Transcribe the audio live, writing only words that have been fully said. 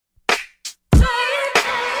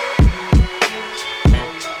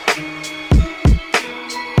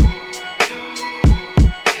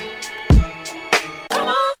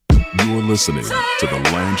listening to the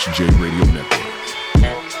Lance J Radio Network.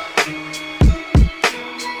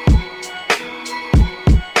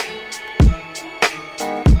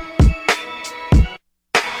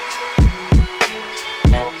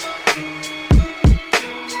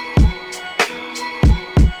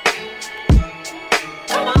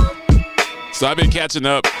 So I've been catching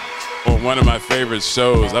up on one of my favorite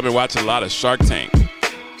shows. I've been watching a lot of Shark Tank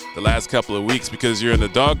the last couple of weeks because you're in the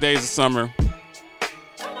dog days of summer.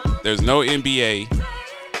 There's no NBA.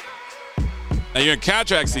 And you're in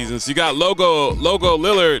contract season, so you got Logo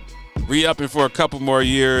Lillard re-upping for a couple more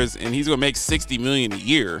years, and he's going to make $60 million a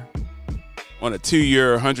year on a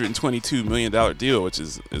 2-year, $122 million deal, which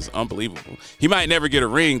is unbelievable. He might never get a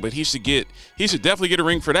ring, but he should definitely get a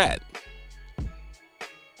ring for that.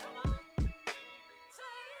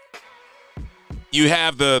 You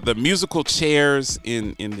have the musical chairs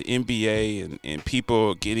in the NBA and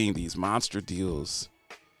people getting these monster deals,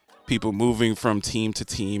 people moving from team to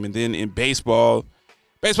team. And then in baseball's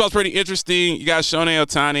pretty interesting. You got Shohei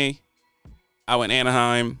Ohtani out in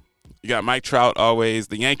Anaheim. You got Mike Trout always.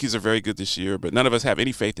 The Yankees are very good this year, but none of us have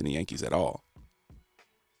any faith in the Yankees at all.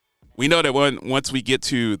 We know that once we get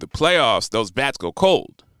to the playoffs, those bats go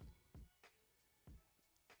cold.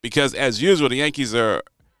 Because as usual, the Yankees are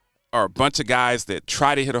a bunch of guys that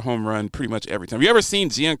try to hit a home run pretty much every time. Have you ever seen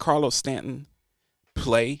Giancarlo Stanton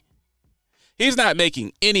play? He's not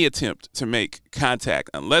making any attempt to make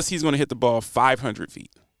contact unless he's going to hit the ball 500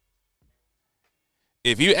 feet.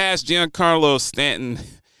 If you ask Giancarlo Stanton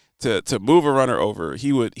to move a runner over,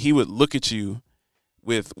 he would look at you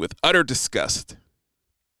with utter disgust.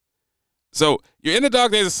 So you're in the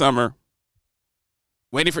dog days of summer,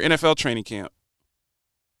 waiting for NFL training camp,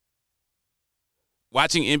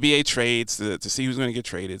 watching NBA trades to see who's going to get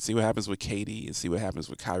traded, see what happens with KD, and see what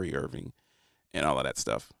happens with Kyrie Irving and all of that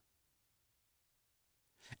stuff.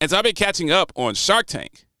 And so I've been catching up on Shark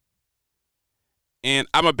Tank. And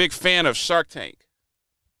I'm a big fan of Shark Tank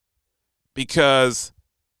because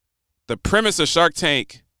the premise of Shark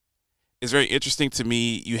Tank is very interesting to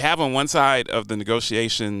me. You have on one side of the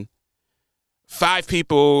negotiation 5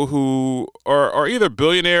 people who are either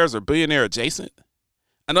billionaires or billionaire adjacent.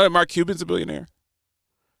 I know that Mark Cuban's a billionaire.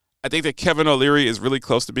 I think that Kevin O'Leary is really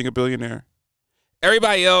close to being a billionaire.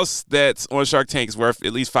 Everybody else that's on Shark Tank is worth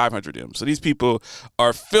at least 500 M. So these people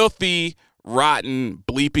are filthy, rotten,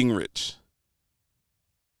 bleeping rich.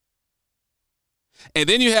 And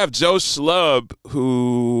then you have Joe Schlub,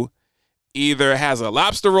 who either has a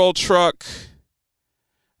lobster roll truck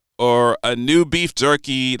or a new beef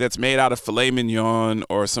jerky that's made out of filet mignon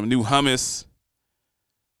or some new hummus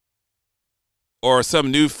or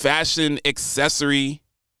some new fashion accessory.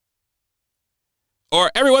 Or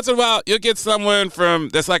every once in a while, you'll get someone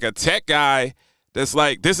that's like a tech guy that's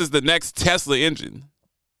like, this is the next Tesla engine.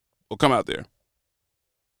 Will come out there.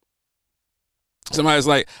 Somebody's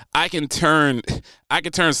like, I can turn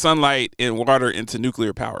sunlight and water into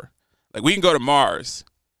nuclear power. Like, we can go to Mars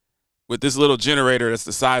with this little generator that's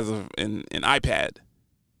the size of an iPad.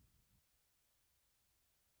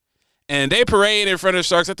 And they parade in front of the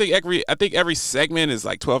Sharks. I think every segment is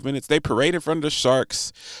like 12 minutes. They parade in front of the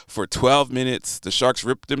Sharks for 12 minutes. The Sharks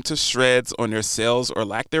rip them to shreds on their sales or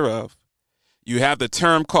lack thereof. You have the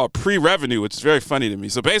term called pre-revenue, which is very funny to me.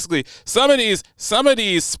 So basically, some of these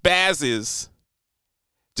spazzes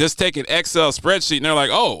just take an Excel spreadsheet and they're like,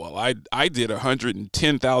 oh, well, I did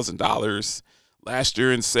 $110,000 last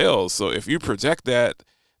year in sales. So if you project that,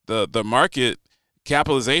 the market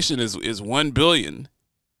capitalization is $1 billion.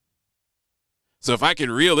 So if I can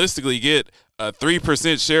realistically get a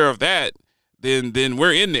 3% share of that, then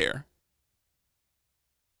we're in there.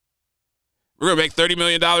 We're going to make $30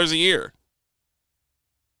 million a year.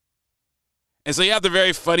 And so you have the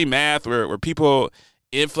very funny math where people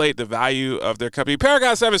inflate the value of their company.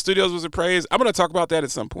 Paragon 7 Studios was appraised. I'm going to talk about that at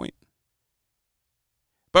some point.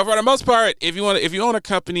 But for the most part, if you own a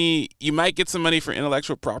company, you might get some money for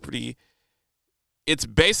intellectual property. It's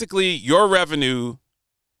basically your revenue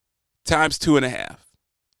times 2.5.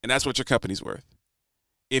 And that's what your company's worth.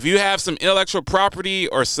 If you have some intellectual property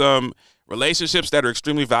or some relationships that are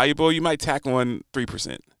extremely valuable, you might tack on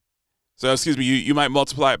 3%. So, you might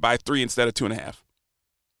multiply it by 3 instead of 2.5.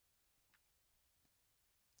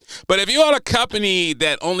 But if you own a company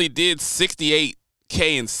that only did $68K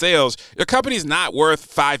in sales, your company's not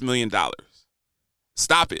worth $5 million.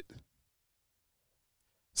 Stop it.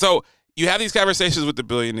 So you have these conversations with the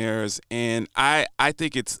billionaires, and I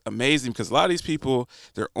think it's amazing because a lot of these people,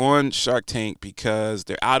 they're on Shark Tank because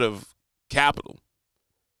they're out of capital.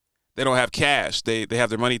 They don't have cash. They have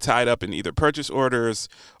their money tied up in either purchase orders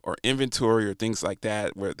or inventory or things like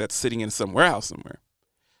that, where that's sitting in some warehouse somewhere.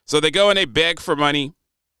 So they go and they beg for money.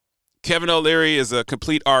 Kevin O'Leary is a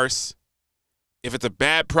complete arse. If it's a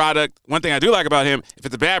bad product, one thing I do like about him, if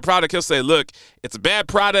it's a bad product, he'll say, look, it's a bad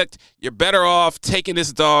product. You're better off taking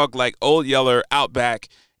this dog like Old Yeller out back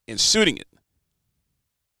and shooting it.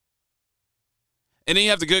 And then you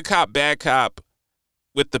have the good cop, bad cop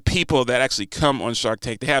with the people that actually come on Shark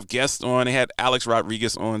Tank. They have guests on. They had Alex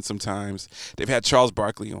Rodriguez on sometimes. They've had Charles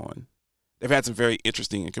Barkley on. They've had some very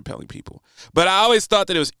interesting and compelling people. But I always thought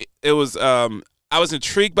that I was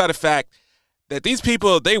intrigued by the fact that these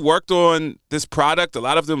people, they worked on this product. A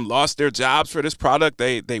lot of them lost their jobs for this product.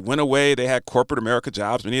 They went away. They had corporate America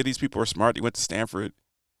jobs. Many of these people were smart. They went to Stanford,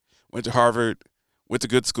 went to Harvard, went to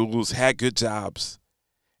good schools, had good jobs.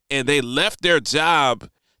 And they left their job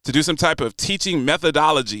to do some type of teaching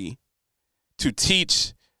methodology to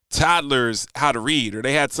teach toddlers how to read. Or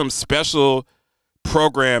they had some special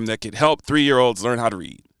program that could help 3-year-olds learn how to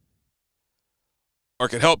read. Or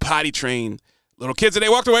could help potty train little kids, and they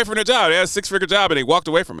walked away from their job. They had a 6-figure job, and they walked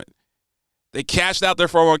away from it. They cashed out their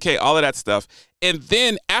 401k, all of that stuff. And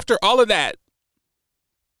then after all of that,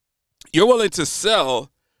 you're willing to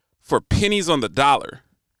sell for pennies on the dollar.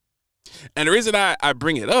 And the reason I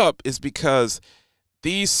bring it up is because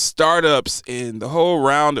these startups in the whole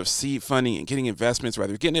round of seed funding and getting investments,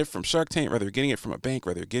 whether you're getting it from Shark Tank, whether you're getting it from a bank,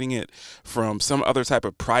 whether you're getting it from some other type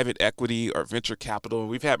of private equity or venture capital.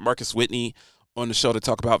 We've had Marcus Whitney on the show to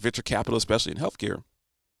talk about venture capital, especially in healthcare.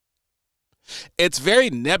 It's very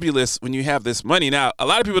nebulous when you have this money. Now, a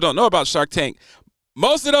lot of people don't know about Shark Tank.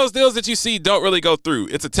 Most of those deals that you see don't really go through.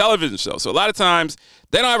 It's a television show. So a lot of times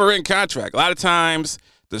they don't have a written contract. A lot of times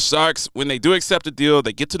the sharks, when they do accept a deal,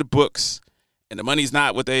 they get to the books and the money's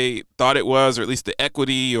not what they thought it was, or at least the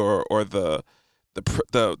equity or the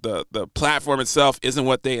platform itself isn't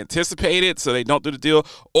what they anticipated, so they don't do the deal.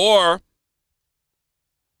 Or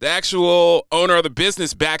the actual owner of the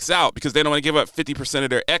business backs out because they don't want to give up 50% of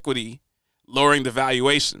their equity, lowering the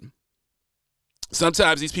valuation.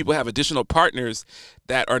 Sometimes these people have additional partners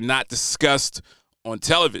that are not discussed on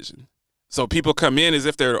television. So people come in as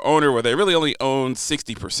if they're the owner where they really only own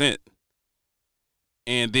 60%.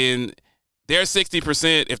 And then their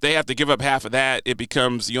 60%, if they have to give up half of that, it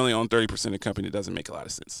becomes you only own 30% of the company. It doesn't make a lot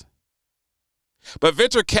of sense. But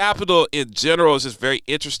venture capital in general is just very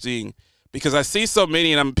interesting because I see so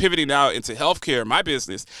many, and I'm pivoting now into healthcare, my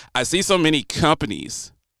business. I see so many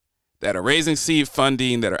companies that are raising seed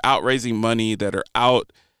funding, that are out raising money, that are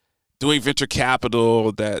out doing venture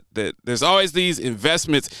capital, that there's always these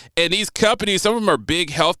investments. And these companies, some of them are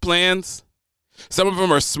big health plans. Some of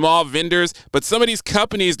them are small vendors. But some of these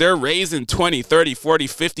companies, they're raising 20, 30, 40,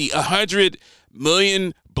 50, 100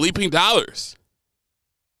 million bleeping dollars.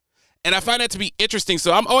 And I find that to be interesting.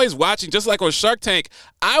 So I'm always watching, just like on Shark Tank.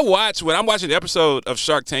 I watch, when I'm watching the episode of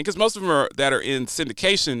Shark Tank, because most of them that are in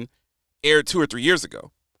syndication aired 2 or 3 years ago.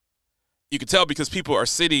 You can tell because people are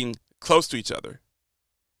sitting close to each other.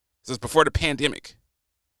 This is before the pandemic.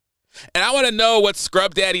 And I want to know what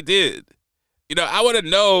Scrub Daddy did. You know, I want to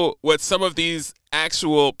know what some of these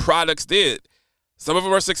actual products did. Some of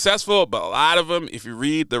them are successful, but a lot of them, if you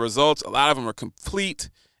read the results, a lot of them are complete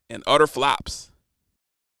and utter flops.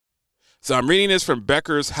 So I'm reading this from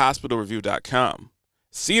BeckersHospitalReview.com.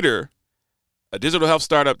 Cedar, a digital health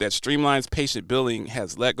startup that streamlines patient billing,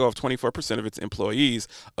 has let go of 24% of its employees,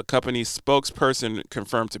 a company spokesperson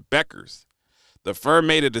confirmed to Becker's. The firm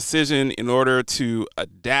made a decision in order to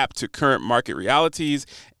adapt to current market realities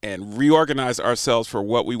and reorganize ourselves for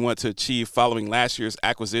what we want to achieve following last year's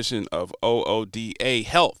acquisition of OODA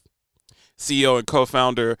Health. CEO and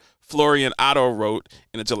co-founder Florian Otto wrote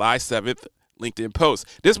in a July 7th LinkedIn post.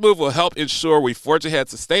 This move will help ensure we forge ahead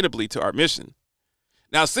sustainably to our mission.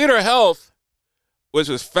 Now, Cedar Health, which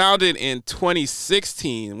was founded in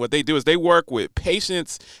 2016, what they do is they work with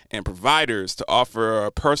patients and providers to offer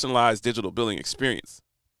a personalized digital billing experience.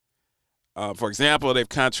 For example, they've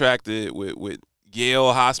contracted with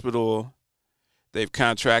Yale Hospital. They've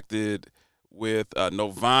contracted with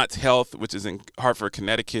Novant Health, which is in Hartford,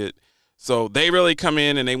 Connecticut. So they really come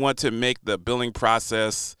in and they want to make the billing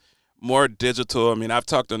process more digital. I mean, I've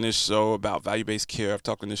talked on this show about value-based care. I've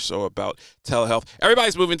talked on this show about telehealth.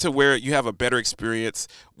 Everybody's moving to where you have a better experience,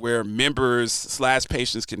 where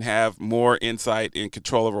members/patients can have more insight and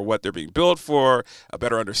control over what they're being billed for, a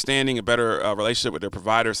better understanding, a better relationship with their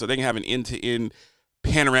provider, so they can have an end-to-end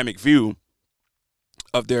panoramic view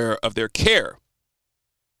of their care.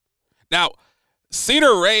 Now,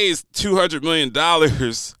 Cedar raised $200 million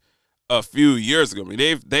a few years ago. I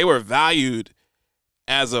mean, they were valued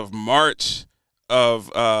as of March of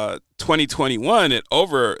 2021 at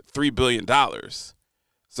over $3 billion.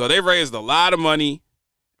 So they raised a lot of money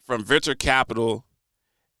from venture capital,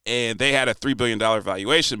 and they had a $3 billion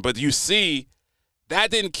valuation. But you see, that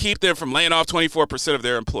didn't keep them from laying off 24% of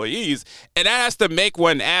their employees. And that has to make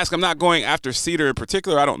one ask. I'm not going after Cedar in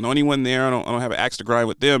particular. I don't know anyone there. I don't have an axe to grind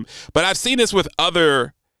with them. But I've seen this with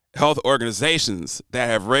other health organizations that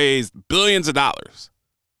have raised billions of dollars.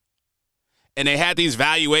 And they had these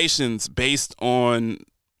valuations based on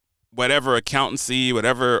whatever accountancy,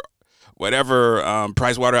 whatever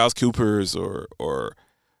PricewaterhouseCoopers or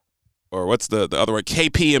what's the other one,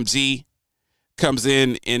 KPMG comes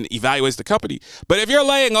in and evaluates the company. But if you're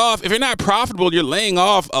laying off, if you're not profitable, you're laying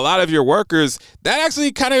off a lot of your workers, that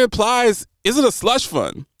actually kind of implies, is it a slush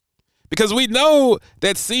fund? Because we know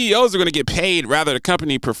that CEOs are going to get paid whether the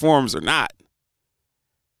company performs or not.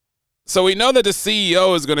 So we know that the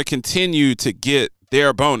CEO is going to continue to get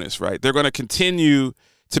their bonus, right? They're going to continue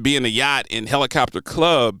to be in the yacht and helicopter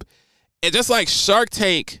club. And just like Shark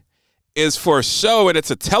Tank is for a show and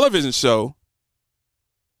it's a television show,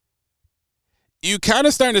 you kind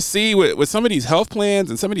of starting to see with some of these health plans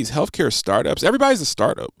and some of these healthcare startups, everybody's a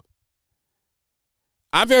startup.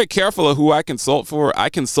 I'm very careful of who I consult for. I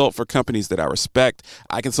consult for companies that I respect.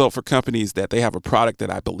 I consult for companies that they have a product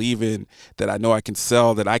that I believe in, that I know I can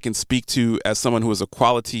sell, that I can speak to as someone who is a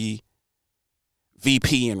quality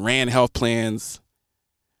VP and ran health plans.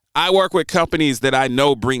 I work with companies that I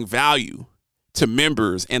know bring value to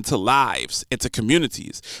members and to lives and to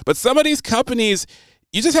communities. But some of these companies,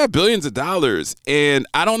 you just have billions of dollars, and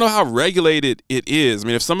I don't know how regulated it is. I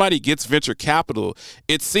mean, if somebody gets venture capital,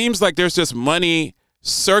 it seems like there's just money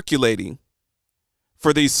circulating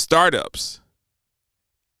for these startups.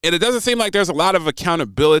 And it doesn't seem like there's a lot of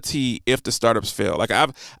accountability if the startups fail. Like I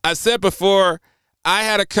said before, I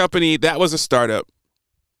had a company that was a startup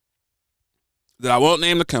that I won't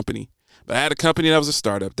name the company, but I had a company that was a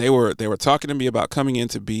startup. They were talking to me about coming in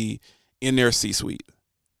to be in their C-suite.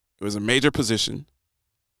 It was a major position.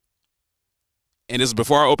 And this is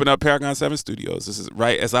before I opened up Paragon 7 Studios. This is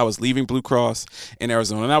right as I was leaving Blue Cross in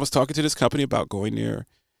Arizona. And I was talking to this company about going there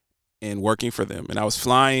and working for them. And I was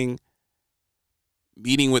flying,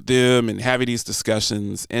 meeting with them and having these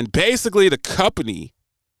discussions. And basically the company,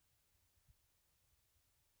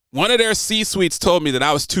 one of their C-suites told me that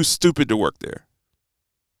I was too stupid to work there.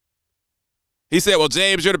 He said, well,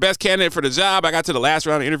 James, you're the best candidate for the job. I got to the last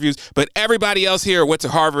round of interviews, but everybody else here went to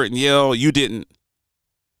Harvard and Yale. You didn't.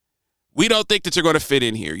 We don't think that you're going to fit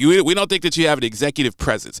in here. We don't think that you have an executive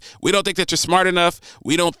presence. We don't think that you're smart enough.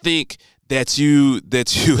 We don't think that you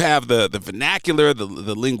have the vernacular, the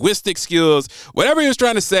linguistic skills. Whatever he was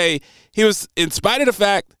trying to say, he was, in spite of the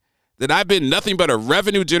fact that I've been nothing but a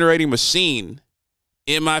revenue-generating machine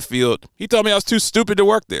in my field, he told me I was too stupid to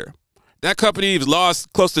work there. That company has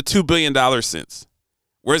lost close to $2 billion since.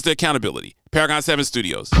 Where's the accountability? Paragon 7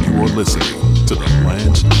 Studios. You're listening to the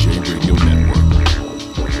Lance J Radio Network.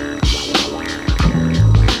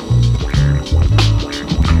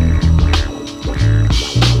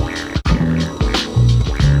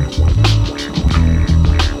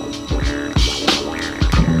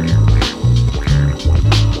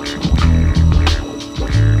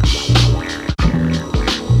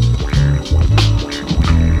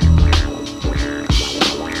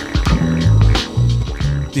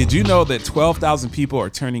 Did you know that 12,000 people are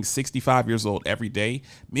turning 65 years old every day?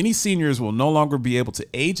 Many seniors will no longer be able to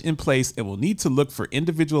age in place and will need to look for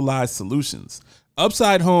individualized solutions.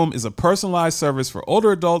 Upside Home is a personalized service for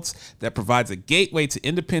older adults that provides a gateway to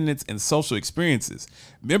independence and social experiences.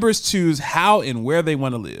 Members choose how and where they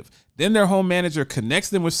want to live. Then their home manager connects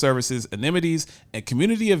them with services, amenities, and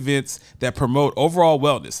community events that promote overall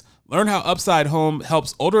wellness. Learn how Upside Home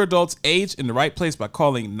helps older adults age in the right place by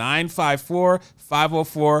calling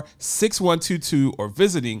 954-504-6122 or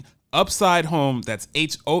visiting UpsideHome, that's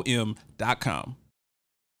HOM.com.